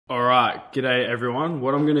Alright, g'day everyone.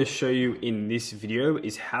 What I'm going to show you in this video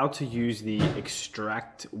is how to use the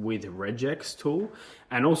extract with Regex tool,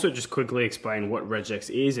 and also just quickly explain what Regex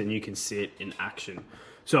is and you can see it in action.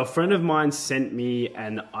 So a friend of mine sent me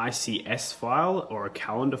an ICS file or a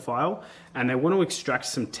calendar file, and they want to extract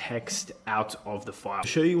some text out of the file. To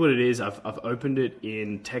show you what it is, I've opened it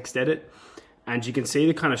in text edit, and you can see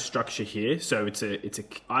the kind of structure here. So it's a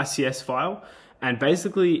ICS file, and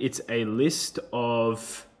basically it's a list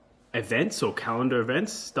of events or calendar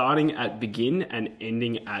events starting at begin and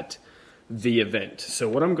ending at the event. So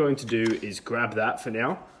what I'm going to do is grab that for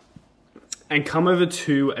now and come over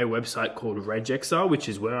to a website called Regex, which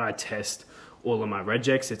is where I test all of my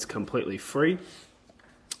Regex. It's completely free.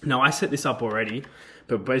 Now I set this up already,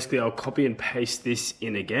 but basically I'll copy and paste this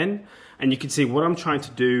in again. And you can see what I'm trying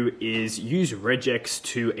to do is use Regex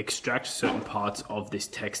to extract certain parts of this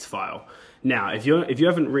text file. Now, if you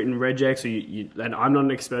haven't written Regex, and I'm not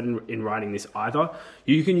an expert in writing this either,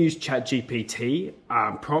 you can use ChatGPT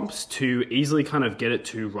prompts to easily kind of get it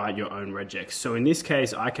to write your own Regex. So in this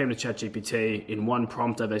case, I came to ChatGPT in one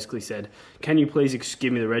prompt. I basically said, can you please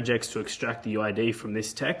give me the Regex to extract the UID from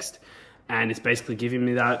this text? And it's basically giving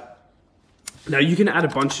me that. Now you can add a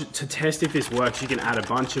bunch, to test if this works, you can add a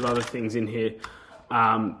bunch of other things in here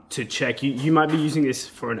to check. You might be using this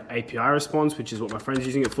for an API response, which is what my friend's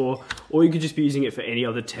using it for, or you could just be using it for any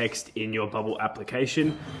other text in your Bubble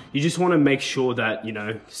application. You just want to make sure that, you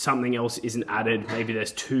know, something else isn't added. Maybe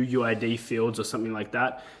there's 2 UID fields or something like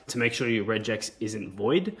that to make sure your Regex isn't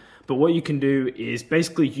void. But what you can do is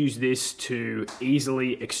basically use this to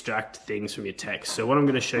easily extract things from your text. So what I'm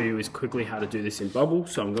going to show you is quickly how to do this in Bubble.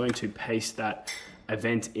 So I'm going to paste that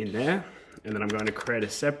event in there, and then I'm going to create a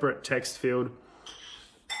separate text field,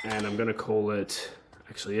 and I'm going to call it,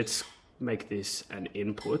 actually let's make this an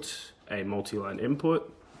input, a multi-line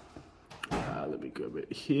input. Let me go a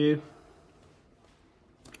bit here.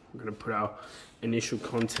 I'm going to put our initial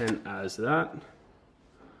content as that.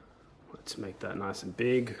 Let's make that nice and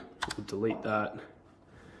big. We'll delete that.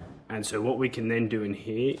 And so what we can then do in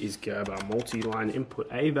here is grab our multi-line input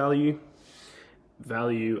A value,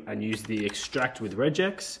 and use the extract with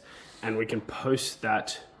Regex, and we can post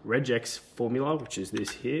that Regex formula, which is this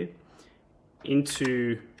here,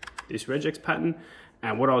 into this Regex pattern.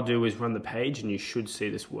 And what I'll do is run the page and you should see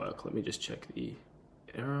this work. Let me just check the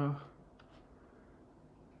error.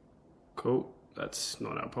 Cool, that's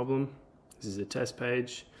not our problem. This is a test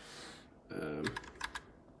page.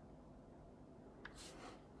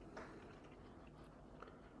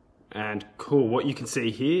 And cool, what you can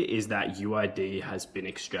see here is that UID has been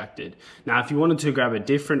extracted. Now, if you wanted to grab a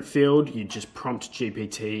different field, you just prompt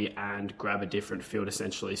GPT and grab a different field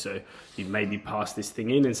essentially. So you maybe pass this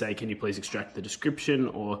thing in and say, can you please extract the description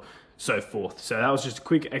or so forth. So that was just a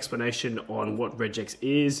quick explanation on what Regex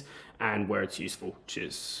is and where it's useful.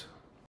 Cheers.